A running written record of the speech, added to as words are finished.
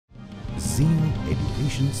Zeal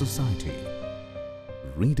Education Society,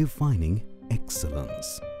 redefining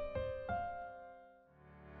excellence.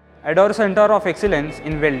 ADOR Center of Excellence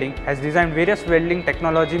in Welding has designed various welding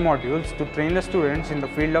technology modules to train the students in the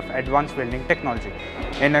field of advanced welding technology.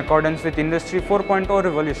 In accordance with Industry 4.0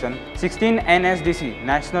 revolution, 16 NSDC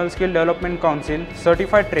National Skill Development Council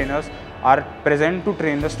certified trainers are present to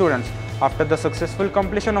train the students. After the successful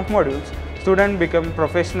completion of modules, students become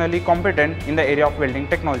professionally competent in the area of welding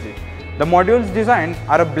technology. The modules designed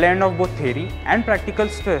are a blend of both theory and practical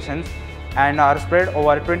sessions and are spread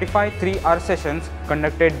over 25 3-hour sessions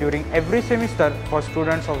conducted during every semester for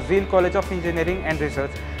students of Zeal College of Engineering and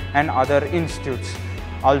Research and other institutes.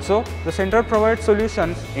 Also, the center provides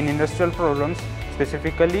solutions in industrial problems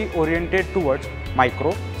specifically oriented towards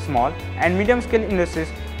micro, small and medium scale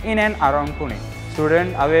industries in and around Pune.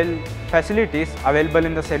 Students avail facilities available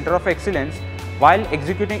in the Center of Excellence while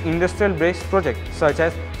executing industrial-based projects such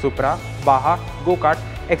as Supra, Baha, Go-Kart,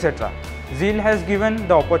 etc. Zeal has given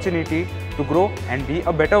the opportunity to grow and be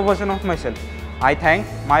a better version of myself. I thank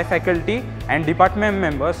my faculty and department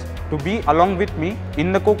members to be along with me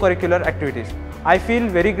in the co-curricular activities. I feel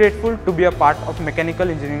very grateful to be a part of Mechanical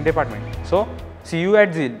Engineering Department. So, see you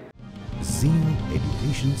at Zeal. Zeal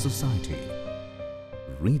Education Society,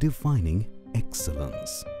 redefining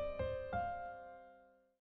excellence.